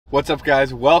What's up,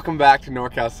 guys? Welcome back to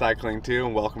NorCal Cycling 2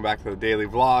 and welcome back to the daily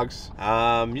vlogs.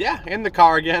 Yeah, in the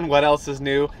car again. What else is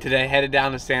new? Today headed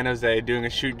down to San Jose doing a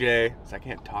shoot day. I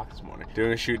can't talk this morning.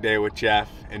 Doing a shoot day with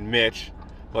Jeff and Mitch.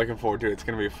 Looking forward to it. It's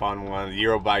gonna be a fun one. The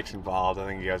Euro bike's involved. I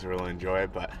think you guys will really enjoy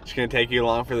it, but just gonna take you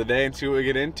along for the day and see what we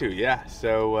get into. Yeah,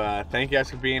 so thank you guys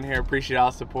for being here. Appreciate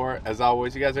all the support. As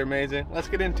always, you guys are amazing. Let's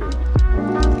get into it.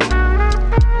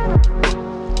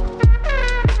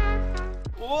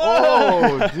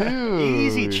 Whoa, dude.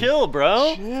 Easy, chill,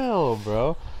 bro. Chill,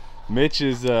 bro. Mitch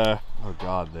is, oh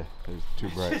God, there's too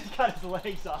bright. He's got his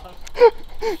legs off.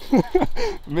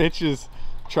 Mitch is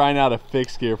trying out a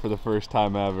fixed gear for the first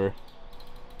time ever.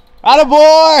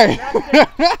 Attaboy! Look,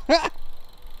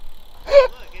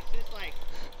 it's just like...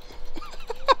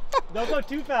 Don't go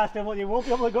too fast, and you won't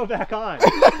be able to go back on.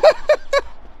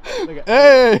 Look at,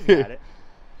 hey! Got it.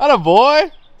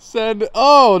 Attaboy! Send,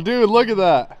 oh, dude, look at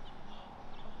that.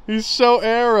 He's so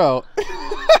aero. Dude,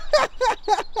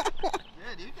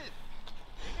 you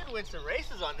could win some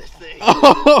races on this thing.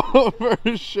 Oh,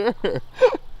 for sure.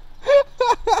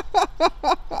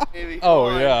 Baby, oh,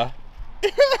 on. yeah.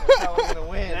 That's how we're gonna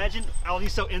win. Imagine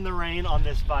Aldiso in the rain on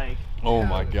this bike. Oh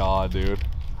my God, dude.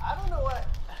 I don't know what.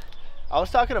 I was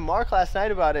talking to Mark last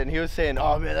night about it, and he was saying,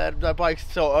 "Oh man, that bike's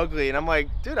so ugly." And I'm like,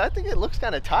 "Dude, I think it looks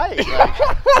kind of tight." Like,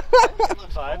 it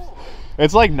looks cool.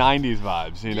 It's like 90s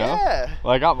vibes, you know? Yeah.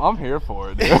 Like, I'm here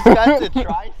for it, dude. It's got the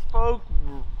tri-spoke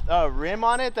rim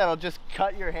on it that'll just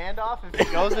cut your hand off if it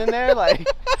goes in there. Like,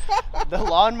 the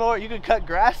lawnmower, you could cut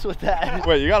grass with that.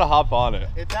 Wait, you gotta hop on it.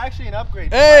 It's actually an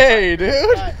upgrade. Hey,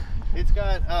 dude! It's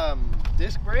got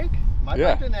disc brake. My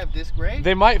bike doesn't have disc brake.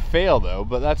 They might fail, though,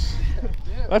 but that's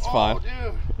fine.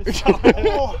 Dude.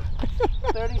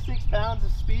 36 pounds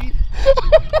of speed.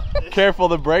 Careful,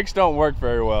 the brakes don't work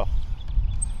very well.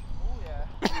 Oh,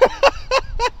 yeah.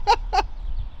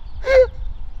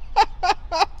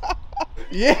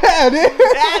 Yeah, dude!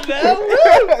 Yeah, man!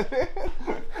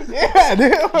 Yeah,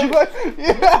 dude!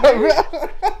 Yeah, bro!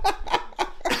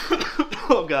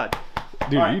 Oh, God.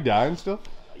 Dude, All are right. you dying still?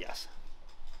 Yes.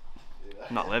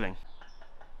 I'm not living.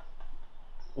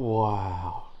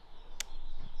 Wow.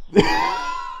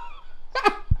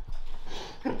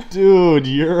 Dude,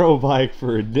 Eurobike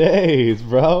for days,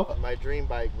 bro. My dream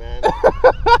bike, man.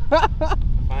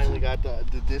 Finally got the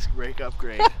disc brake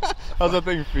upgrade. How's that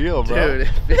thing feel, bro? Dude,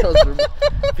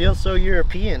 it feels so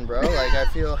European, bro. Like, I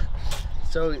feel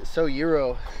so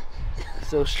Euro,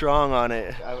 so strong on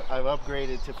it. I've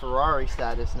upgraded to Ferrari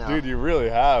status now. Dude, you really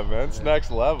have, man. It's next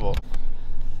level.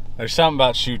 There's something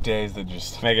about shoot days that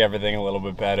just make everything a little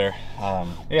bit better.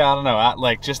 Yeah, I don't know.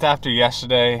 Like, just after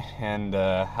yesterday and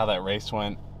how that race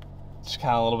went, just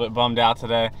kind of a little bit bummed out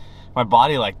today. My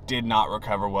body, like, did not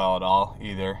recover well at all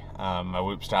either. My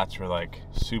whoop stats were, like,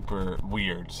 super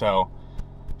weird. So,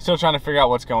 still trying to figure out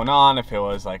what's going on, if it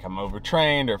was, like, I'm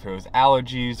overtrained or if it was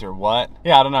allergies or what.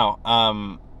 Yeah, I don't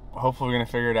know. Hopefully we're gonna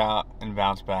figure it out and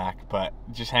bounce back, but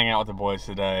just hanging out with the boys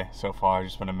today so far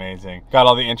has just been amazing. Got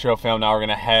all the intro film. Now we're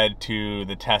gonna head to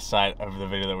the test site of the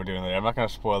video that we're doing today. I'm not gonna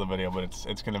spoil the video, but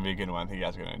it's gonna be a good one. I think you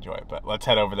guys are gonna enjoy it, but let's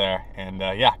head over there and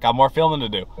yeah, got more filming to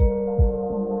do.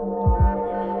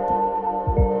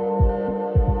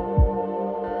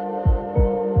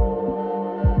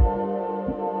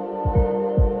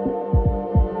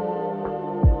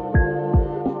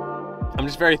 I'm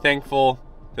just very thankful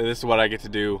that this is what I get to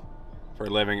do for a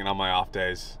living and on my off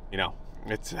days. You know,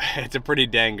 it's a pretty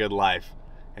dang good life,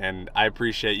 and I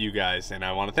appreciate you guys, and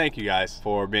I want to thank you guys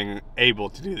for being able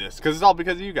to do this, because it's all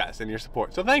because of you guys and your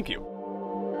support, so thank you.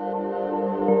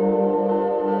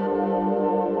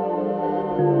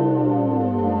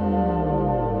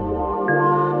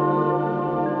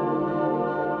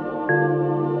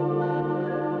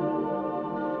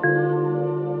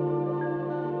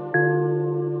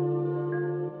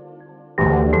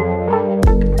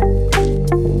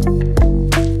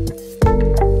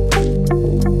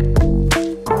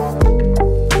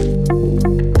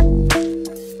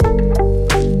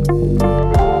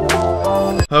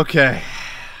 Okay,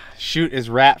 shoot is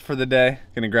wrapped for the day.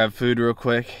 Gonna grab food real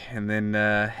quick and then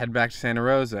head back to Santa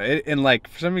Rosa. And like,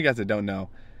 for some of you guys that don't know,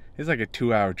 it's like a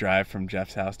 2-hour drive from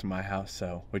Jeff's house to my house.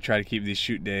 So we try to keep these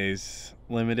shoot days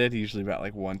limited, usually about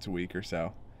like once a week or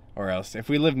so. Or else, if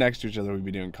we lived next to each other, we'd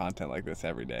be doing content like this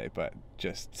every day. But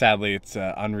just, sadly, it's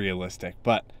unrealistic.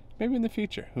 But maybe in the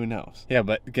future, who knows? Yeah,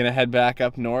 but gonna head back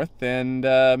up north and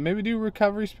maybe do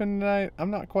recovery spin tonight.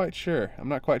 I'm not quite sure. I'm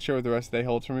not quite sure what the rest of the day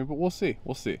holds for me, but we'll see.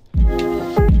 We'll see.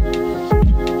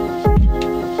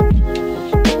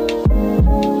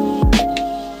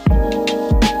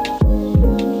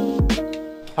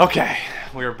 Okay,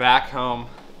 we are back home.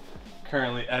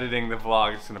 currently editing the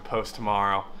vlog. It's gonna post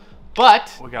tomorrow.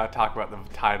 But we gotta talk about the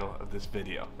title of this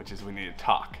video, which is we need to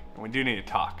talk. And we do need to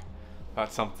talk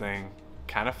about something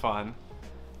kind of fun,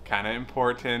 kind of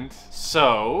important.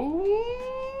 So,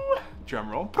 drum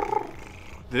roll.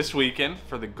 This weekend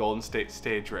for the Golden State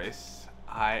Stage Race,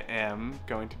 I am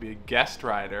going to be a guest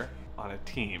rider on a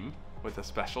team with a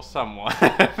special someone.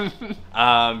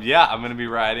 Yeah, I'm gonna be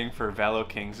riding for Velo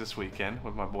Kings this weekend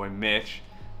with my boy Mitch,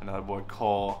 another boy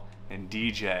Cole, and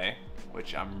DJ,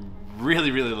 which I'm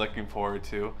really looking forward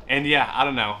to. And yeah, I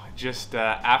don't know, just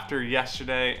after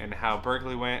yesterday and how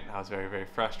Berkeley went, I was very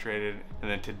frustrated. And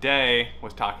then today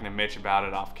was talking to Mitch about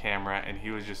it off camera, and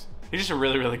he's just a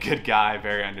really good guy,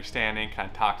 very understanding, kind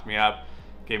of talked me up,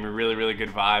 gave me really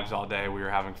good vibes all day. We were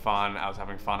having fun, I was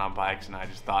having fun on bikes, and I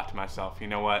just thought to myself, you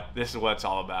know what, this is what it's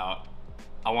all about.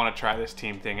 I want to try this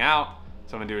team thing out.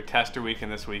 So I'm gonna do a tester weekend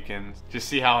this weekend, just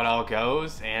see how it all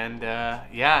goes, and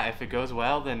yeah, if it goes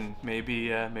well, then maybe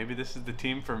this is the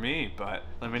team for me. But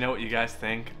let me know what you guys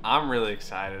think. I'm really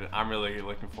excited. I'm really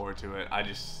looking forward to it.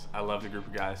 I love the group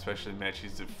of guys, especially Mitch.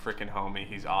 He's a freaking homie.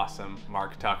 He's awesome.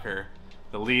 Mark Tucker,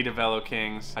 the lead of Velo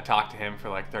Kings. I talked to him for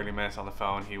like 30 minutes on the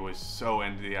phone. He was so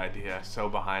into the idea, so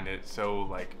behind it, so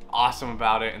like awesome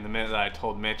about it. And the minute that I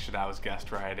told Mitch that I was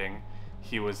guest riding,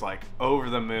 he was like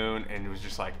over the moon and was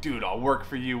just like, dude, I'll work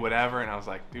for you, whatever. And I was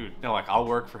like, dude, no, like I'll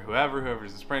work for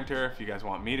whoever's the sprinter. If you guys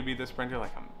want me to be the sprinter,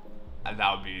 like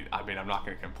that would be, I mean, I'm not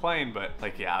gonna complain, but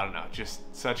like, yeah, I don't know,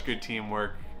 just such good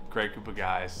teamwork, great group of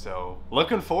guys. So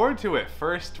looking forward to it.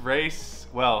 First race,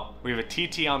 well, we have a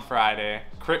TT on Friday,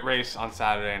 crit race on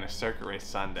Saturday, and a circuit race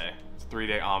Sunday. It's a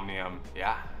 3-day Omnium.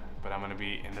 Yeah, but I'm gonna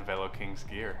be in the Velo Kings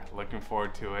gear. Looking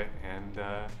forward to it. And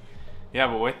yeah,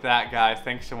 but with that, guys,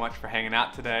 thanks so much for hanging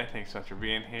out today. Thanks so much for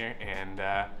being here, and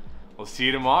we'll see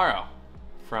you tomorrow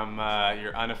from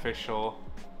your official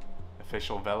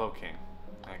Velo King,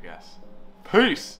 I guess. Peace!